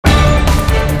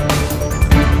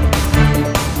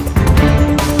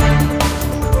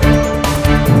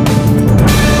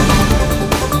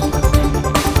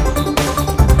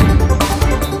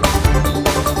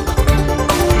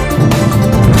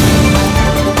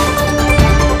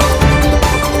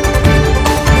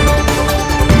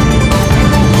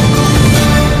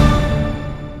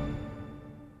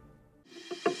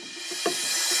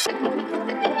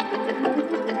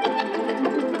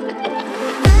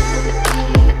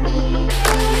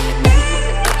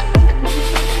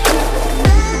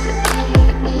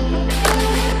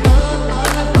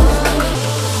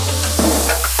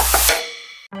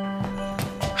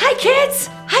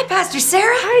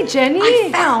Hi, Jenny.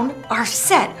 I found our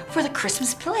set for the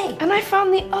Christmas play. And I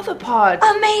found the other pod.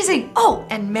 Amazing. Oh,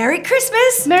 and Merry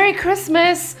Christmas. Merry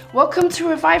Christmas. Welcome to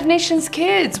Revive Nations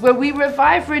Kids, where we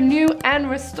revive, renew, and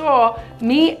restore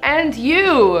me and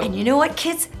you. And you know what,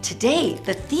 kids? Today,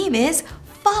 the theme is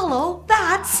Follow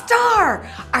That Star.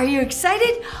 Are you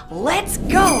excited? Let's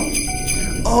go.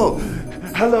 Oh,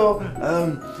 hello.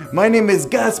 My name is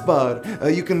Gaspar.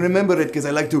 You can remember it because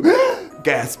I like to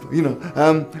gasp, you know.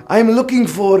 I'm looking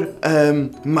for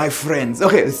my friends.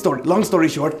 Okay, long story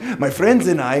short, my friends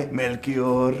and I,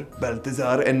 Melchior,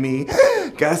 Balthazar, and me,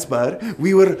 Gaspar,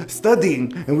 we were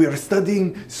studying, and we were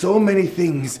studying so many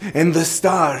things and the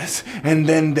stars. And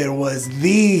then there was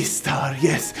the star,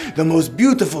 yes, the most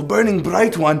beautiful, burning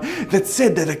bright one that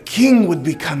said that a king would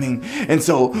be coming. And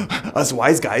so, us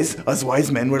wise guys, us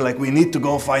wise men, were like, we need to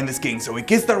go find this king. So we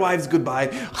kissed our wives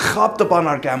goodbye, hopped upon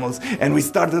our camels, and we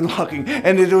started walking.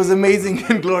 And it was amazing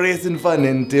and glorious and fun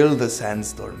until the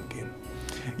sandstorm came.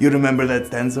 You remember that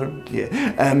sandstorm? Yeah.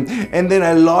 And then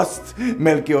I lost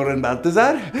Melchior and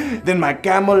Balthazar. Then my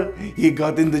camel, he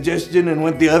got indigestion and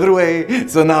went the other way.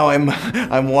 So now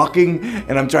I'm walking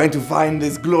and I'm trying to find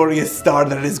this glorious star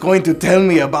that is going to tell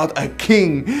me about a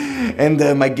king.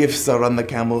 And my gifts are on the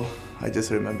camel. I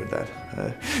just remembered that.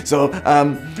 So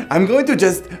I'm going to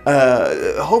just,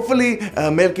 hopefully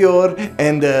Melchior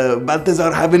and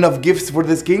Balthazar have enough gifts for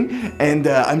this king, and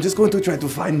I'm just going to try to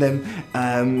find them.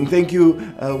 Thank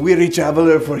you, weary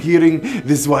traveler, for hearing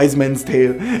this wise man's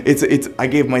tale. I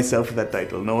gave myself that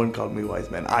title. No one called me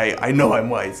wise man. I know I'm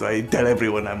wise, so I tell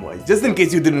everyone I'm wise. Just in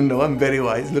case you didn't know, I'm very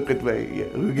wise. Look at my,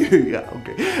 yeah,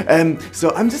 okay. So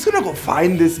I'm just gonna go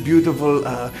find this beautiful,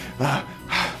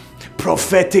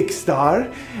 prophetic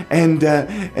star, and I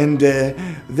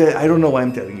don't know why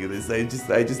I'm telling you this. I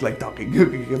just like talking.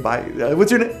 Bye. What's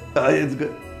your name? It's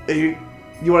good.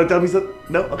 You want to tell me something?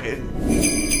 No? Okay.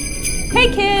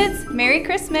 Hey kids, Merry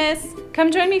Christmas.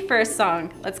 Come join me for a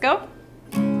song. Let's go.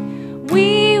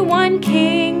 We one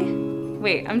king.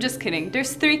 Wait, I'm just kidding.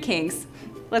 There's 3 kings.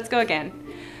 Let's go again.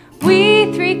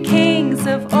 We 3 kings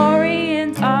of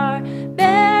Orient are,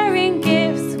 bearing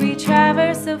gifts we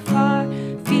traverse afar.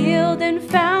 Field and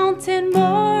fountain,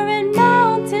 moor and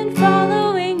mountain,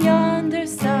 following yonder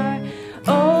star.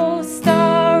 Oh,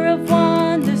 star of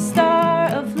wonder, star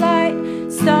of light,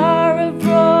 star of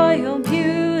royal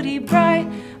beauty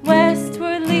bright,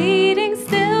 westward leading,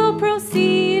 still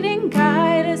proceeding,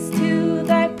 guide us to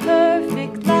thy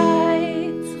perfect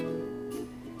light.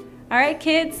 All right,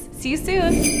 kids, see you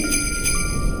soon.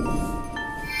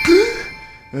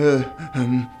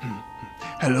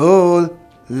 Hello,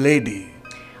 lady.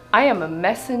 I am a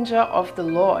messenger of the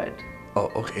Lord. Oh,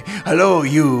 okay. Hello,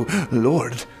 you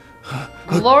Lord.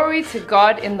 Glory to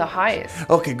God in the highest.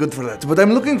 Okay, good for that. But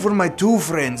I'm looking for my 2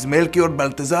 friends, Melchior,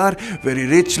 Balthazar, very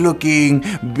rich looking,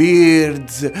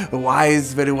 beards,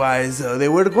 wise, very wise. They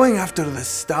were going after the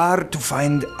star to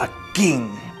find a king.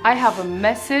 I have a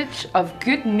message of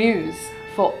good news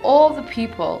for all the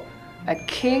people. A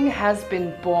king has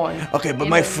been born. Okay, but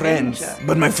my friends.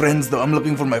 But my friends, though. I'm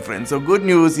looking for my friends. So good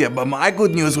news, yeah. But my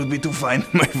good news would be to find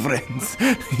my friends.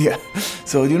 Yeah.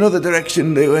 So you know the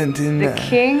direction they went in? The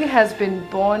king has been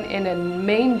born in a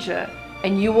manger,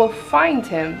 and you will find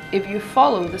him if you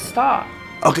follow the star.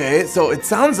 Okay, so it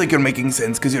sounds like you're making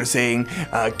sense because you're saying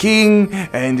king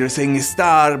and you're saying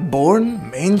star, born,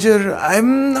 manger.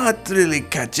 I'm not really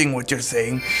catching what you're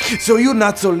saying. So you're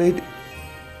not so late.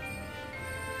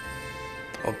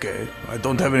 Okay, I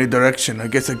don't have any direction. I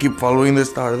guess I keep following the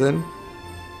star then.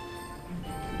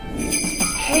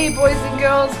 Hey boys and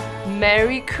girls,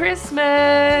 Merry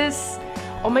Christmas!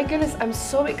 Oh my goodness, I'm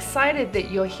so excited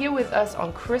that you're here with us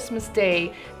on Christmas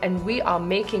Day, and we are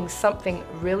making something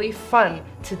really fun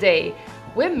today.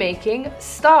 We're making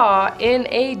Star in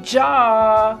a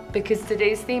Jar, because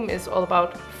today's theme is all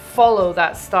about follow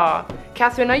that star.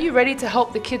 Catherine, are you ready to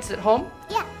help the kids at home?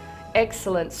 Yeah.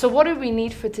 Excellent. So what do we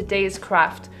need for today's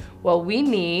craft? Well, we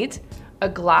need a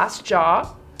glass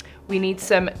jar. We need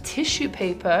some tissue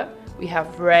paper. We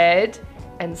have red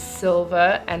and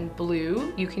silver and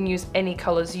blue. You can use any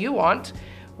colors you want.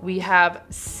 We have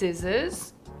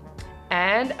scissors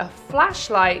and a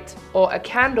flashlight or a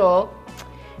candle,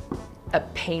 a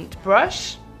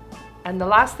paintbrush, and the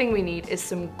last thing we need is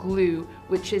some glue,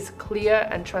 which is clear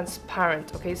and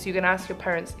transparent. Okay, so you can ask your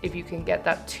parents if you can get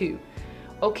that too.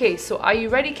 Okay, so are you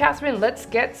ready, Catherine? Let's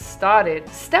get started.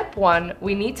 Step 1,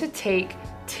 we need to take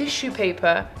tissue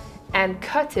paper and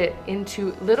cut it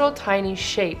into little tiny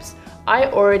shapes. I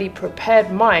already prepared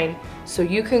mine, so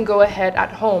you can go ahead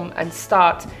at home and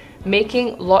start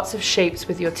making lots of shapes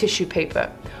with your tissue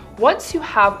paper. Once you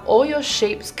have all your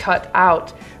shapes cut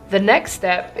out, The next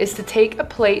step is to take a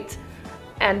plate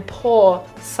and pour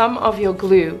some of your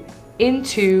glue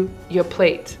into your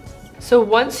plate. So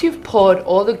once you've poured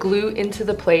all the glue into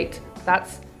the plate,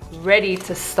 that's ready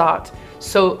to start.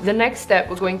 So the next step,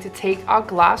 we're going to take our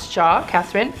glass jar,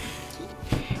 Catherine.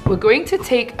 We're going to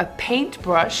take a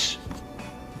paintbrush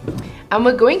and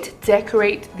we're going to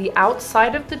decorate the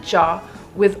outside of the jar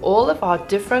with all of our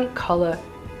different color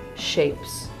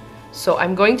shapes. So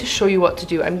I'm going to show you what to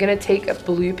do. I'm going to take a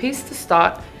blue piece to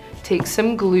start, take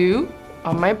some glue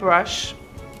on my brush,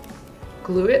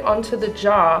 glue it onto the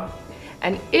jar,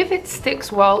 and if it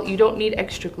sticks well, you don't need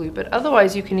extra glue, but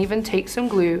otherwise you can even take some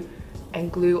glue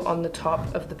and glue on the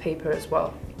top of the paper as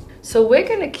well. So we're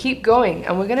going to keep going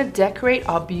and we're going to decorate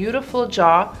our beautiful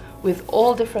jar with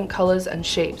all different colors and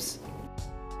shapes.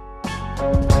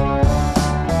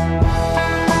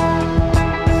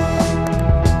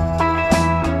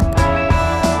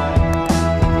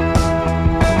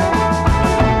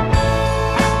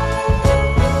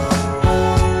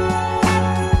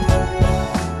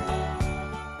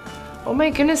 Oh my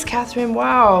goodness, Catherine,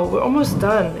 wow, we're almost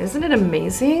done. Isn't it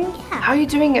amazing? Yeah. How are you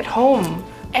doing at home?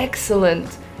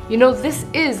 Excellent. You know, this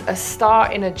is a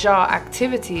star in a jar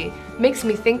activity. Makes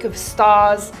me think of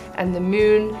stars and the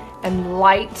moon and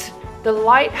light. The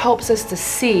light helps us to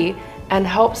see and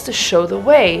helps to show the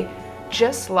way,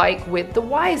 just like with the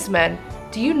wise men.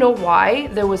 Do you know why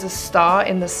there was a star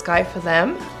in the sky for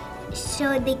them?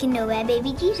 So they can know where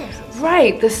baby Jesus is.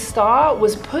 Right, the star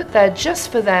was put there just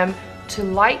for them to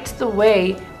light the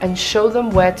way and show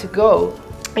them where to go.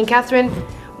 And Catherine,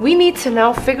 we need to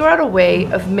now figure out a way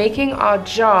of making our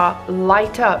jar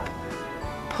light up,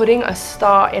 putting a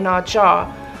star in our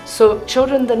jar. So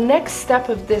children, the next step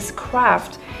of this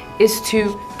craft is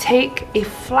to take a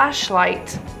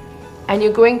flashlight and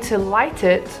you're going to light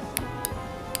it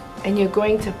and you're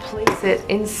going to place it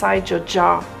inside your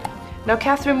jar. Now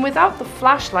Catherine, without the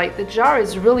flashlight, the jar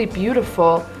is really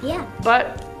beautiful, Yeah.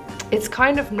 but it's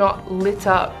kind of not lit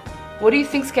up. What do you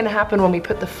think's gonna happen when we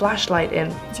put the flashlight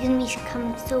in? It's gonna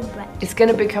become so bright. It's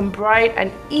gonna become bright and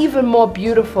even more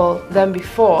beautiful than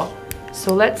before.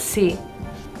 So let's see.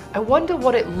 I wonder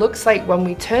what it looks like when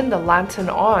we turn the lantern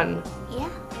on. Yeah.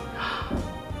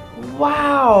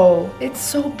 Wow, it's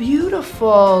so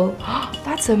beautiful.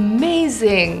 That's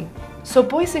amazing. So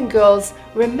boys and girls,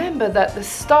 remember that the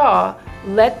star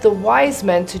led the wise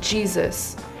men to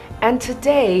Jesus. And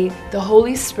today, the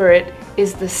Holy Spirit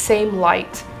is the same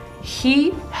light.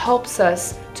 He helps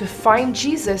us to find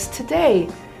Jesus today.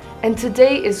 And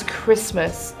today is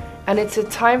Christmas, and it's a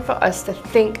time for us to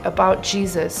think about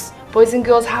Jesus. Boys and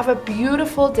girls, have a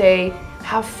beautiful day.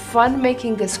 Have fun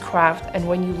making this craft. And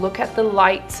when you look at the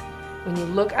light, when you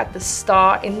look at the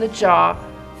star in the jar,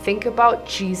 think about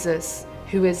Jesus,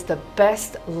 who is the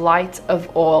best light of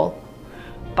all.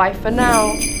 Bye for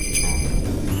now.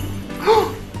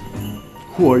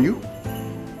 Who are you?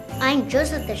 I'm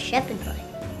Joseph the shepherd boy.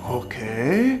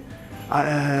 Okay.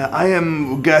 I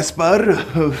am Gaspar,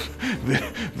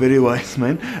 very wise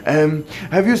man.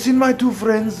 Have you seen my two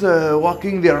friends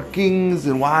walking? They are kings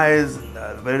and wise.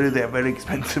 They have very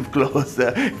expensive clothes,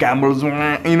 camels.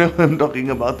 You know, I'm talking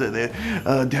about.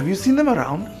 Have you seen them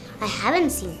around? I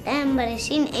haven't seen them, but I've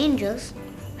seen angels.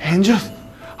 Angels?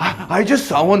 I just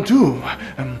saw one too.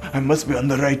 I must be on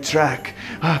the right track.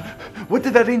 What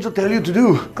did that angel tell you to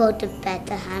do? Go to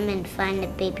Bethlehem and find a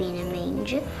baby in a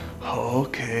manger.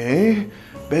 Okay,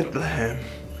 Bethlehem.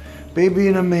 Baby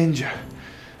in a manger.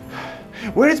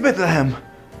 Where is Bethlehem?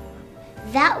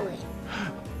 That way.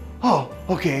 Oh,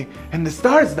 okay. And the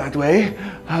star's that way.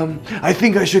 I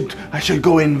think I should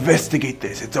go investigate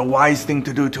this. It's a wise thing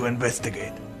to do to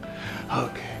investigate.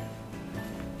 Okay.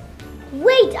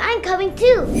 Wait, I'm coming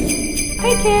too.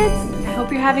 Hey kids, I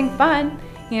hope you're having fun.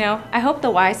 You know, I hope the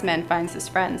wise man finds his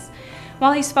friends.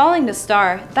 While he's following the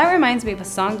star, that reminds me of a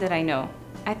song that I know.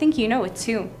 I think you know it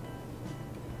too.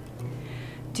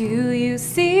 Do you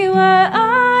see what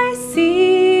I see?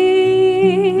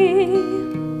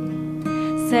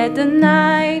 Said the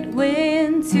night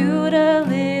wind to the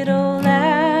little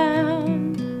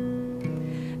lamb.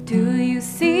 Do you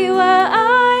see what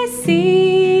I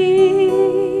see?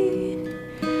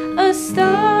 A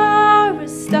star,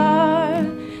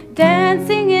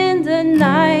 dancing in the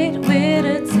night with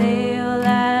a tail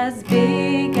as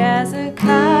big as a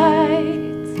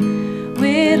kite.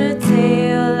 With a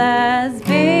tail as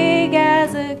big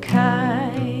as a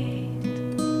kite.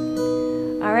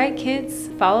 All right, kids,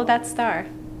 follow that star.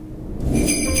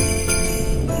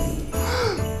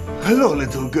 Hello,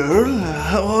 little girl.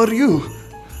 How are you?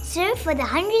 Sir, for the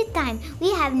 100th time,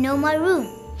 we have no more room.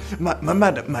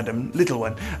 Madam, little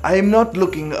one, I am not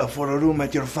looking for a room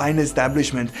at your fine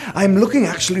establishment. I am looking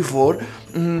actually for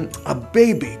a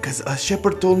baby, because a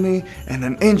shepherd told me and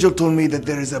an angel told me that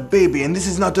there is a baby, and this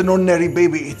is not an ordinary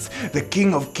baby. It's the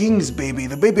King of Kings baby,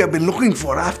 the baby I've been looking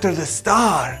for after the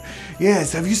star.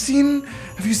 Yes, have you seen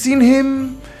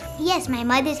him? Yes, my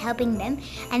mother's helping them,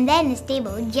 and then the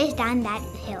stable just down that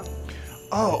hill.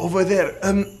 Oh, over there.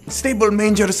 Stable,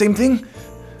 manger, same thing?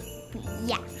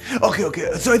 Yeah.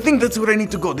 Okay. So I think that's where I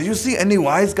need to go. Did you see any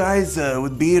wise guys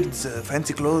with beards,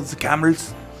 fancy clothes,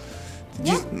 camels?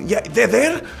 Yeah, they're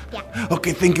there? Yeah.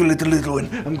 Okay, thank you, little one.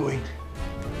 I'm going.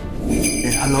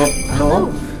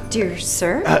 Hello? Dear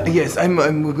sir? Yes, I'm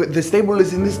the stable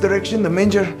is in this direction, the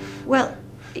manger. Well,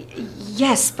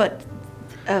 yes, but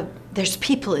there's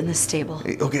people in the stable.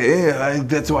 Okay,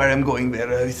 that's why I'm going there.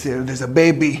 There's a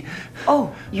baby.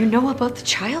 Oh, you know about the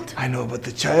child? I know about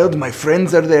the child. My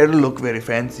friends are there, look very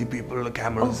fancy people,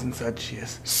 camels and such,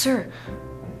 yes. Sir,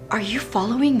 are you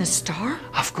following the star?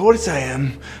 Of course I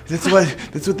am. That's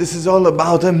what this is all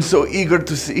about. I'm so eager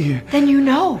to see. Then you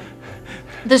know.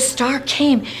 The star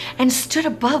came and stood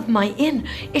above my inn.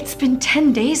 It's been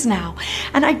 10 days now,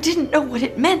 and I didn't know what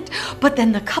it meant. But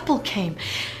then the couple came,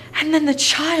 and then the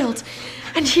child,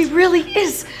 and he really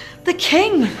is the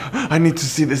king. I need to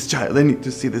see this child. I need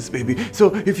to see this baby.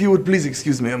 So if you would please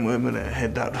excuse me, I'm gonna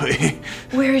head that way.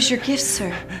 Where is your gift,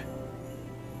 sir?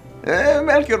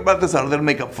 Melchior, Balthazar, they'll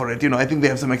make up for it. You know, I think they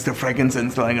have some extra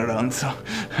frankincense lying around, so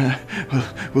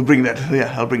we'll bring that.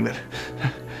 Yeah, I'll bring that.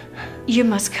 You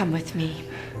must come with me.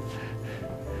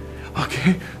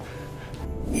 Okay.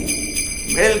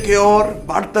 Melchior,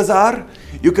 Balthazar,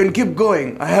 you can keep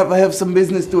going. I have some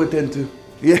business to attend to.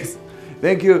 Yes,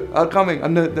 thank you. I'm coming.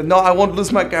 No, I won't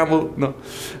lose my camel. No.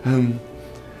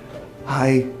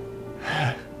 I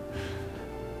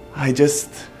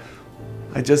just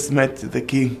met the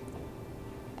king.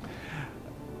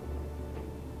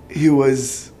 He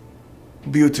was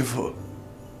beautiful.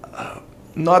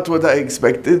 Not what I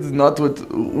expected, not what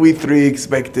we three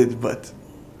expected, but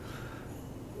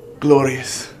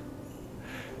glorious,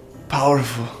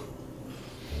 powerful.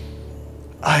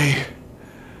 I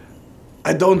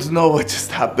don't know what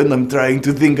just happened. I'm trying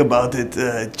to think about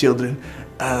it, children.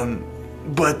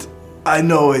 But I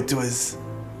know it was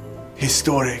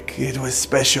historic. It was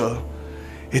special.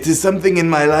 It is something in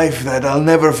my life that I'll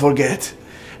never forget.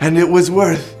 And it was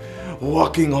worth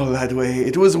walking all that way.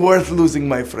 It was worth losing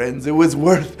my friends. It was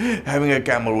worth having a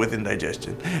camel with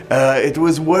indigestion. It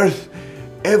was worth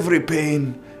every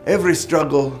pain, every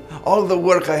struggle, all the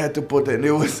work I had to put in.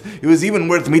 It was even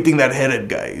worth meeting that headed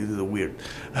guy. He was weird.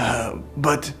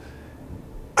 But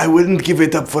I wouldn't give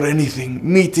it up for anything.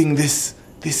 Meeting this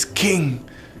king,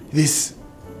 this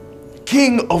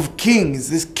king of kings,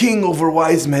 this king over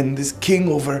wise men, this king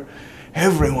over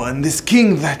everyone, this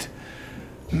king that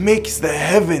makes the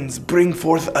heavens bring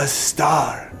forth a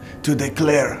star to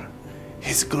declare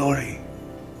his glory.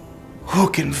 Who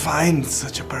can find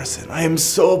such a person? I am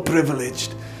so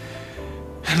privileged.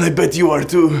 And I bet you are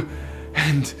too.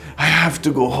 And I have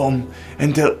to go home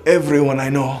and tell everyone I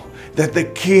know that the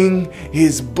king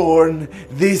is born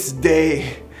this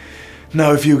day.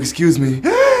 Now, if you excuse me,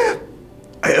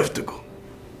 I have to go.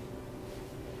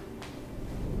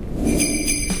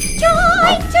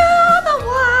 Joy to the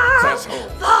world!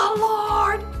 The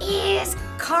Lord is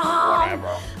come.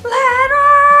 Whatever. Let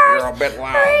us You're a bit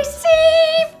loud.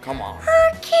 receive Come on.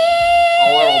 her King. A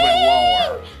little bit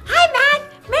lower. Hi, Matt.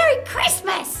 Merry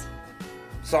Christmas.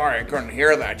 Sorry, I couldn't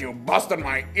hear that. You busted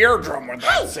my eardrum with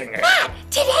that singing. Matt,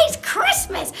 today's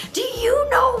Christmas. Do you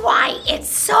know why it's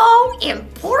so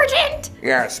important?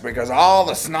 Yes, because all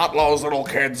the snot-nosed little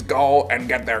kids go and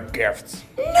get their gifts.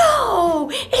 No,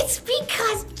 it's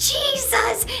because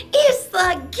Jesus is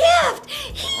the gift.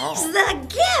 He's the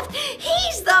gift.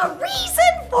 He's the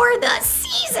reason for the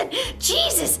season.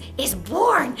 Jesus is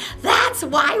born. That's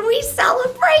why we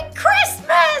celebrate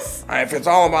Christmas. If it's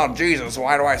all about Jesus,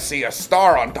 why do I see a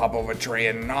star on top of a tree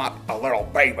and not a little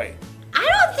baby? I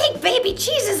don't think baby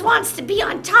Jesus wants to be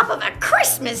on top of a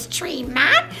Christmas tree,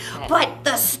 Matt. But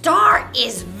the star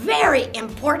is very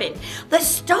important. The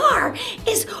star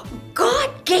is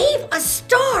God gave a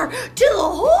star to the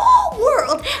whole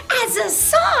world as a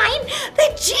sign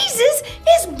that Jesus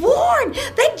is born,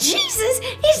 that Jesus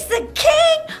is the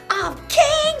King of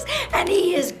Kings, and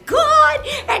he is God,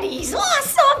 and he's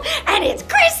awesome, and it's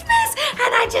Christmas,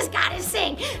 and I just gotta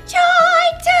sing, joy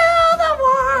to the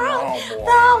world,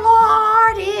 the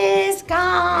Lord is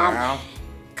come. Yeah.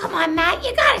 Come on, Matt,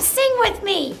 you gotta sing with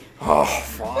me. Oh,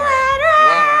 fine.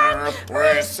 Let earth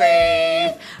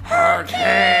receive her King.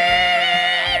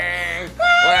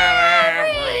 Let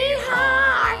every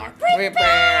heart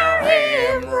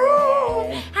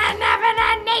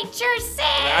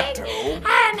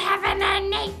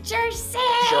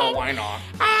Sure, why not?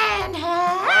 And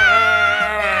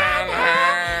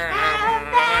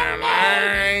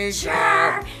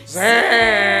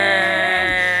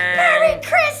Merry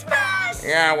Christmas!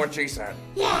 Yeah, what she said.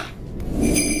 Yeah.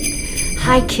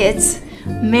 Hi kids,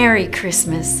 Merry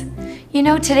Christmas. You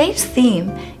know, today's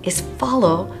theme is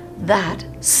follow that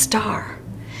star.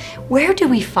 Where do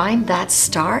we find that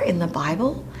star in the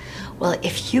Bible? Well,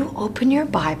 if you open your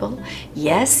Bible,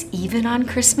 yes, even on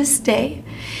Christmas Day,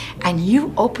 and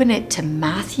you open it to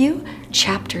Matthew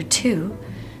chapter 2,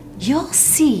 you'll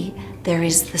see there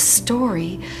is the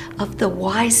story of the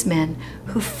wise men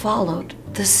who followed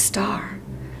the star.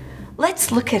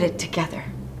 Let's look at it together.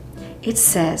 It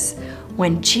says,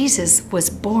 when Jesus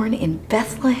was born in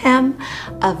Bethlehem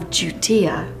of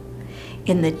Judea,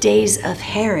 in the days of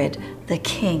Herod the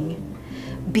king,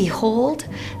 behold,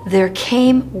 there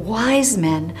came wise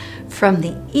men from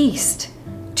the east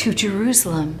to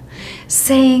Jerusalem,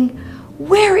 saying,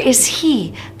 where is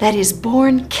he that is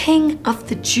born King of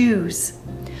the Jews?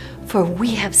 For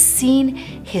we have seen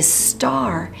his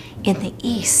star in the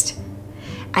east,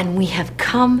 and we have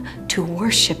come to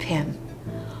worship him.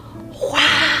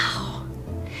 Wow!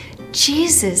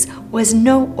 Jesus was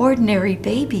no ordinary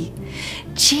baby.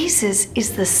 Jesus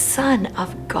is the Son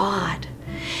of God.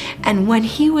 And when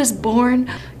he was born,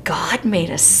 God made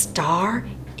a star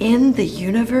in the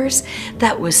universe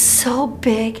that was so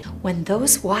big. When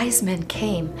those wise men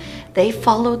came, they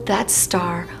followed that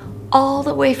star all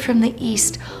the way from the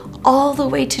east, all the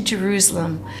way to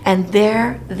Jerusalem. And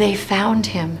there they found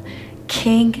him,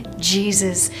 King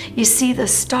Jesus. You see, the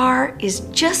star is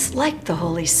just like the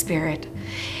Holy Spirit,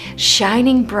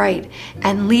 shining bright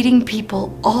and leading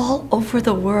people all over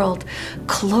the world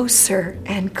closer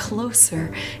and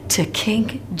closer to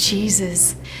King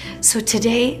Jesus. So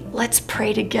today, let's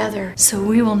pray together so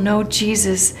we will know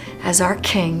Jesus as our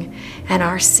King and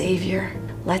our Savior.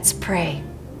 Let's pray.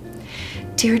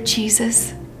 Dear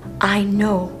Jesus, I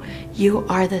know you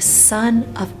are the Son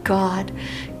of God,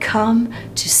 come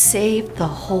to save the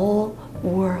whole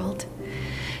world.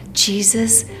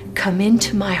 Jesus, come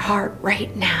into my heart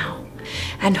right now.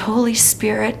 And Holy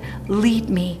Spirit, lead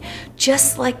me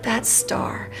just like that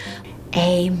star.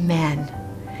 Amen.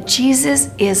 Jesus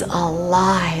is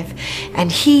alive,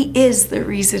 and he is the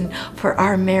reason for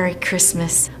our Merry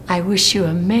Christmas. I wish you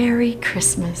a Merry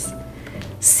Christmas.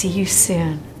 See you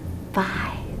soon.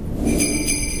 Bye.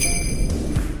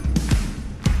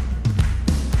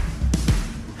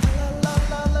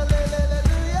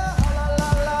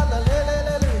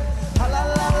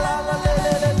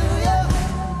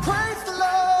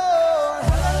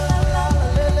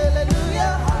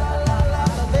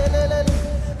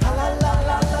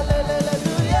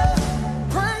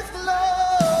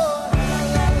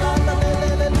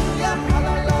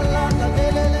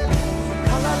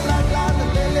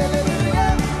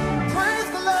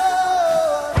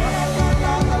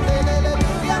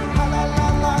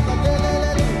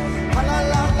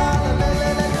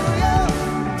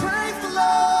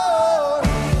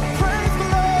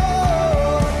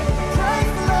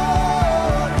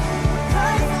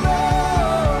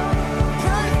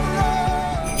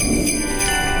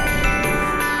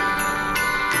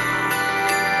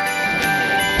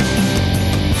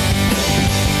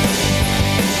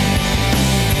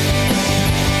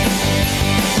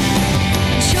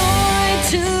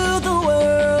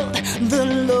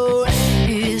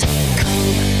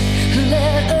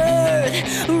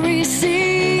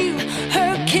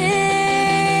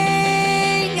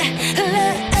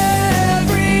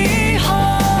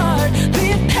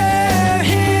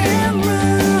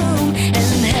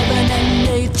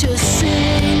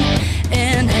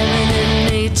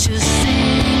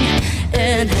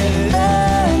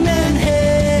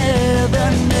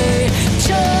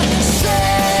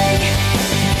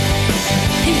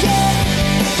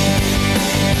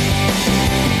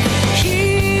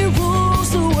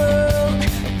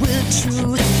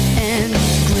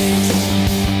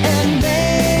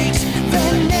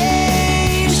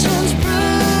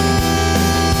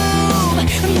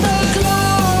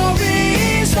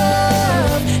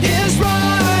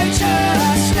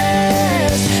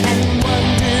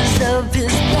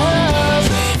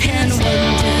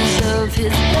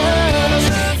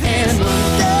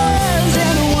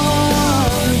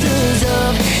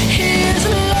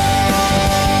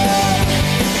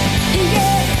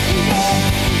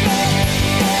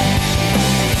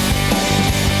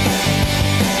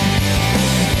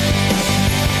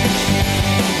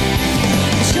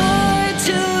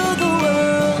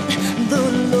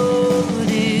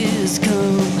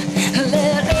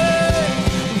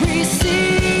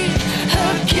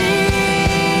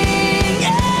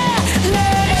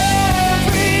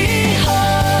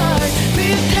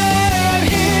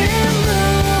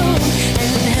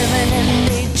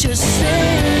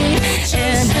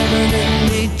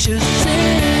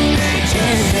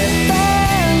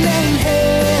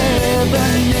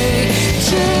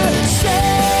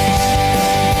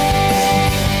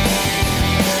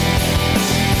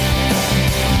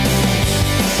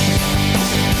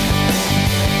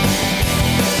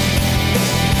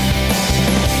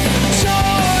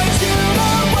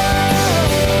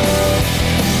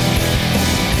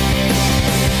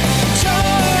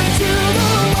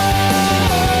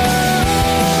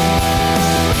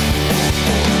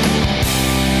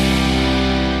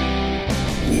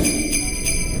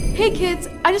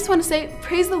 want to say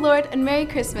praise the Lord and Merry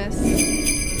Christmas.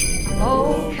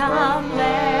 Oh, come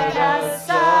let us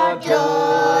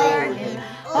adore